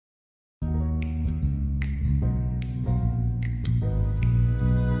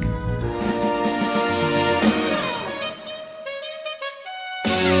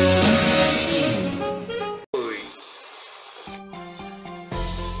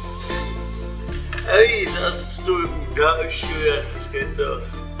Hej, zase tu dalšího dneska je to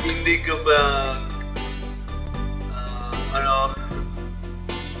Indingo ano,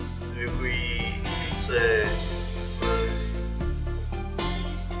 vybují se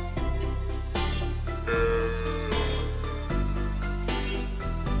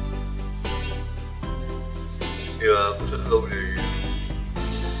jo, já pořád ovlivňuji.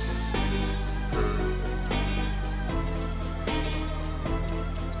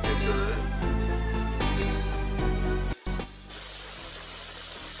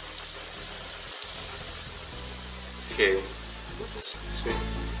 Okay. 3,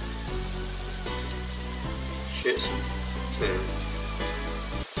 6, 7.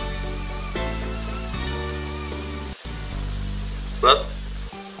 What?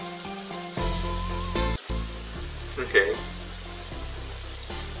 Okay.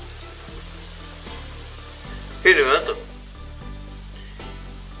 Jdeme na to.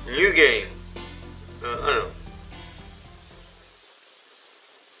 New game. Ano.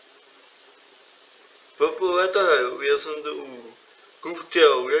 Poprvé to hraju, viděl jsem to u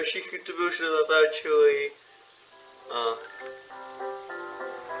Kurtěho, dalších youtuberů už to natáčeli a...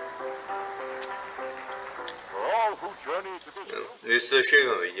 Vy jste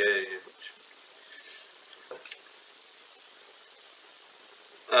všechno viděli, že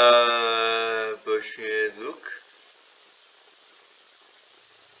proč mi je zvuk?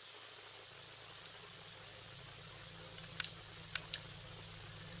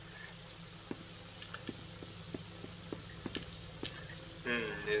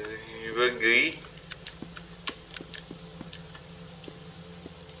 Baggy.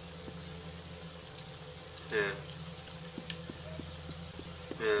 Yeah.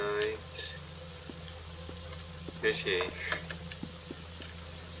 Right. Okay.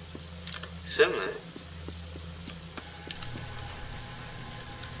 Similar.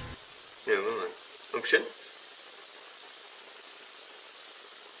 Yeah, well, options.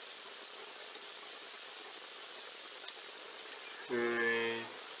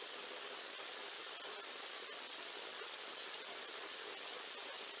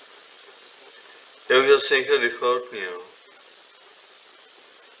 Já bych zase nechal defaultně, jo.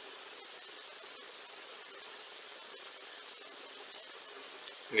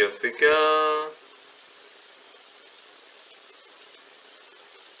 Grafika.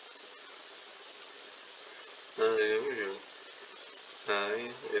 Tady nemůžu.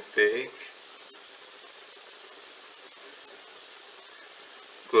 Tady, Epic.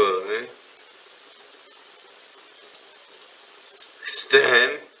 Kole.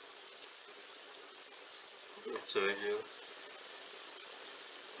 Stem. Co je, jo?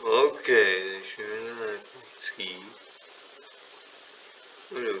 OK, takže na epický.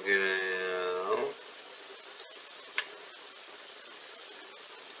 Originál.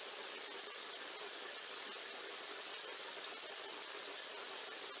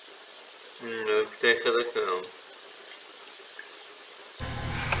 No, ktecha tak no.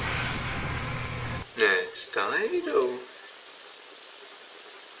 Ne, stále jdou.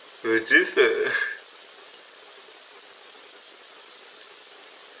 Vždyfe.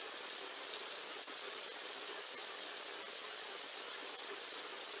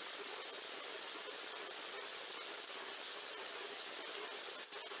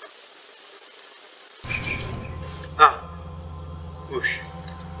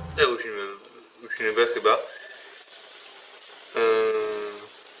 Už nebude chyba.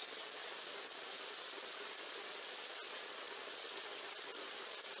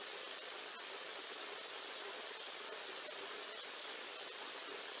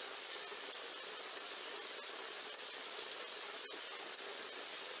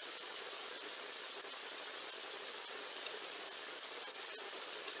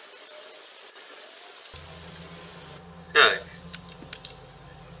 Tak.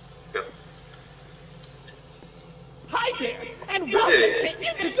 Hi there, and welcome to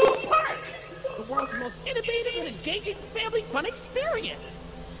Indingo Park, the world's most innovative and engaging family fun experience.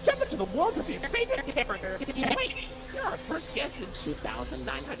 Jump into the world of your favorite character. Wait, you're our first guest in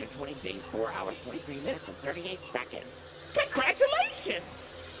 2,920 days, 4 hours, 23 minutes, and 38 seconds. Congratulations!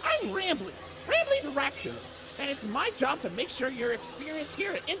 I'm Rambly the raccoon, and it's my job to make sure your experience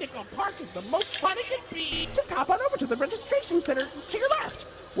here at Indingo Park is the most fun it can be. Just hop on over to the registration center to your left,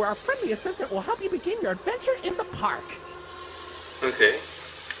 where our friendly assistant will help you begin your adventure in the park. Okay.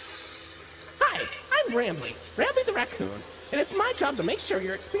 Hi, I'm Rambly the raccoon, and it's my job to make sure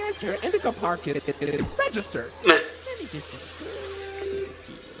your experience here at Indingo Park is registered. Let me just get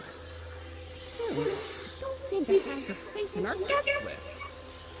a good don't seem to have your face in our guest list.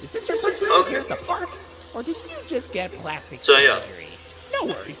 Is this your first time here at the park, or did you just get plastic surgery? No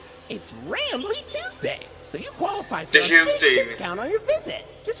worries. It's Rambly Tuesday, so you qualify for Dus a je big theme. discount on your visit.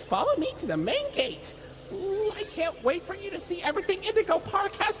 Just follow me to the main gate. Ooh, I can't wait for you to see everything Indigo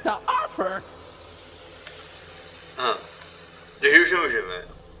Park has to offer. Aha. Takže už můžeme.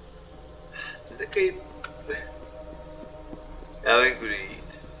 To je takový... Já vím, kudy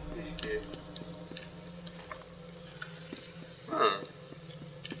jít. Ještě.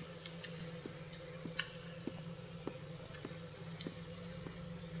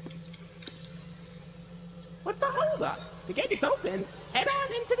 What's the holdup? The gate is open. Head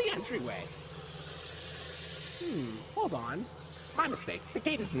on into the entryway. Hold on. My mistake. The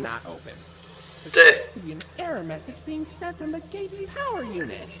gate is not open. There seems to be an error message being sent from the gate's power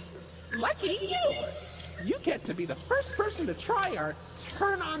unit. Lucky you! You get to be the first person to try our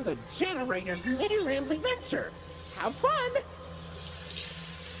turn on the generator mini Rambly venture. Have fun!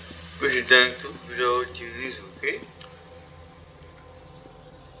 Počítám tu budou divný zvuky.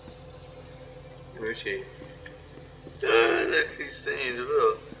 Počkej. Tak stejně to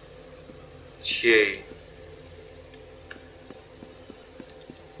bylo. Čej.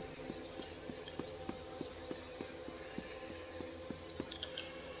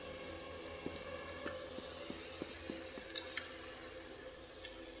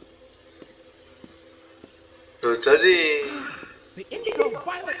 To tady. The Indingo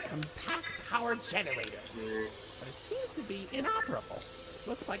Violet Compact Power Generator. But it seems to be inoperable.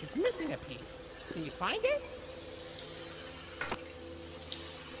 Looks like it's missing a piece. Can you find it?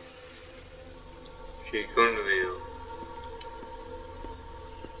 Conville.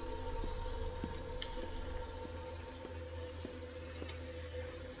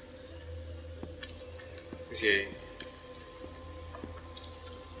 Okay.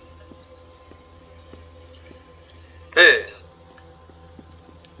 Hey.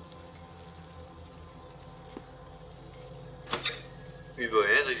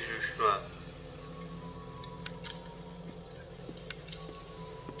 Výborně, takže už má.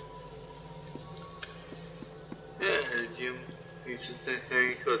 Vidím, více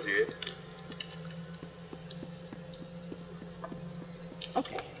technických odvět.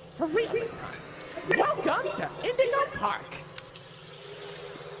 Okay, for real this time. Welcome to Indingo Park.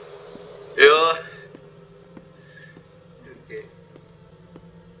 Jo. Okay.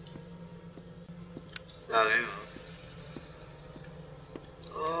 Já nevím.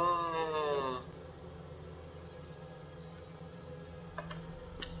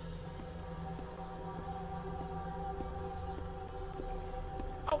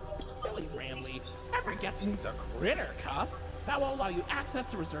 Every guest needs a critter cuff. That will allow you access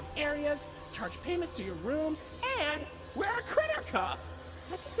to reserved areas, charge payments to your room, and wear a critter cuff.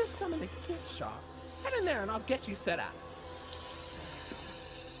 I think there's some in the gift shop. Head in there and I'll get you set up.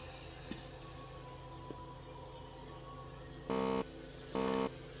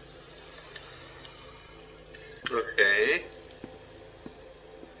 Okay.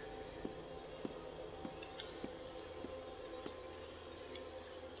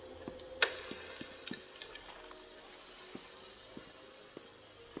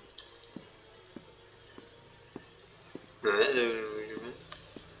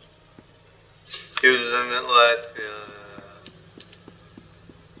 Using it like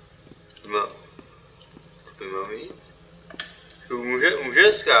mít.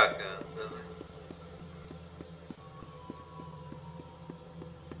 Může skákat.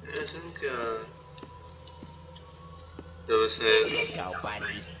 Já jsem There you go,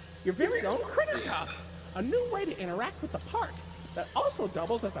 buddy. Your very own critter cuff. A new way to interact with the park that also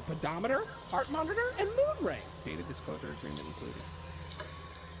doubles as a pedometer, heart monitor, and mood ring. Data disclosure agreement included.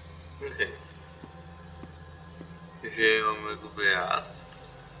 Okay. Takže mám jakoby já.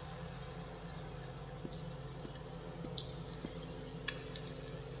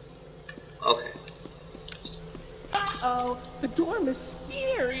 Okay. Uh-oh, the door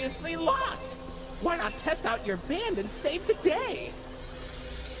mysteriously locked. Why not test out your band and save the day?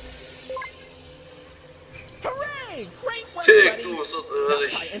 Hooray! Great work, buddy! Now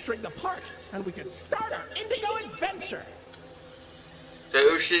try entering the park, and we can start our Indingo adventure. To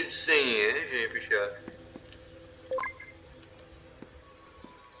je už je stejně, že je pišák.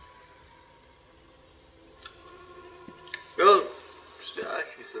 Jo,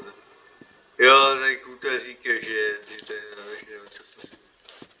 stráší se to. Jo, tady Kuta říká, že to je nevím, co jsem si...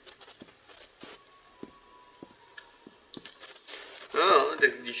 No,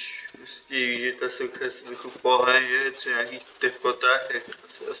 tak když prostě že ta socha se trochu pohne, že je třeba nějakých teplotách, tak to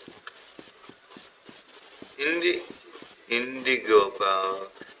se jasný. Indingo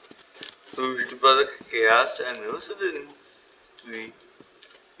Park. To už dopadá tak krásně a milosrdenství.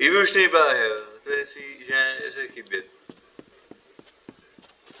 Výbušný báhev, to je si, že chybět.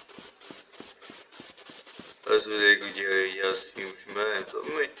 A co jako dělají, já s tím už jménem,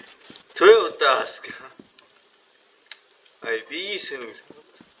 to je otázka. A i vidí se už.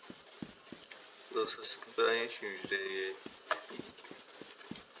 To se skutá něčím, že je.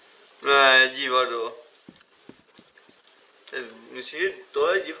 Ne, divadlo. Myslím, že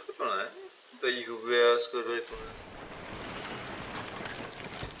to je divadlo, ne? Teď já skoro je to ne.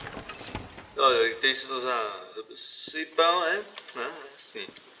 No, tak teď se to zasypal, ne? Ne, jasný.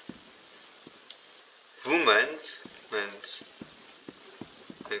 Womens, mens.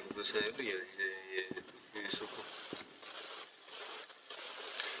 Tak vůbec se neviděl, že je vysoko.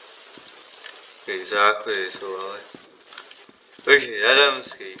 Takové záchody jsou, ale... Takže na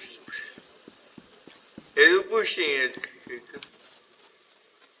dámské ještě. Je to puštění,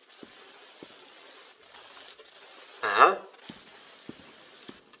 aha.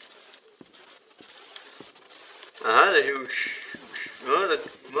 Aha, takže už, no tak,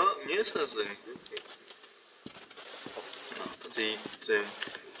 měl jsem se okay. No, a teď jsem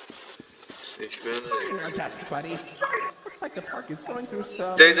slyšel,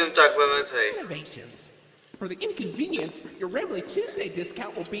 tady ten tak pamatej. For the inconvenience, your Rambly Tuesday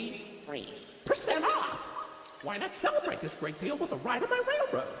discount will be 3% off. Why not celebrate this great deal with a ride on my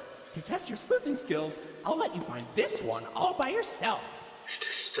railroad? To test your sleuthing skills, I'll let you find this one all by yourself. To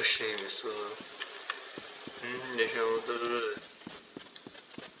je strašně myslel. Nechám to dodat.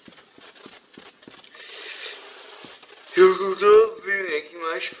 Jo, to vím, jaký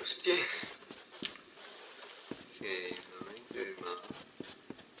máš prostě. Okay, no, který má.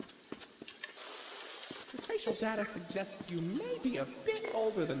 Facial data suggests you may be a bit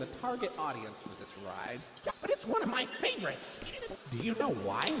older than the target audience for this ride, but it's one of my favorites. Do you know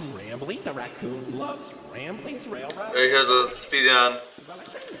why Rambly the raccoon loves Rambly's railroad? I had a speed on.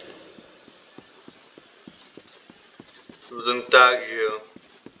 Ten tak, že jo.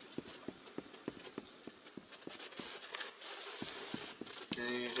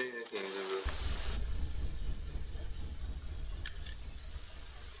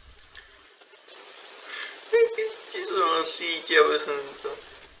 Na sítě, aby jsem to...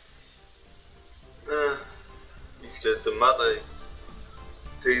 Ještě to má tady.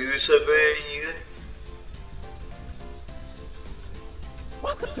 Teď se beje nikde.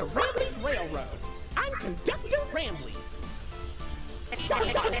 Welcome to Rambly's Railroad. I'm Conductor Rambly.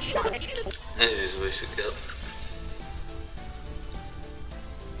 Ježiš, budeš se kát.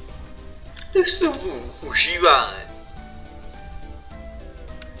 Tak se to užívá, ne?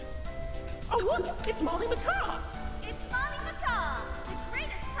 Oh look, it's Molly McCaw.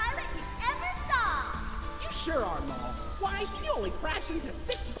 Sure are, Maul. Why, you only crashed into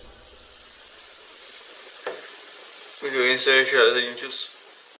 6... We're doing so short, I think just...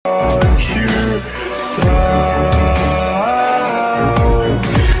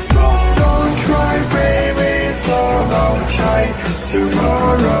 Don't cry, baby, it's all okay.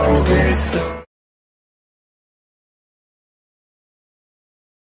 Tomorrow is so...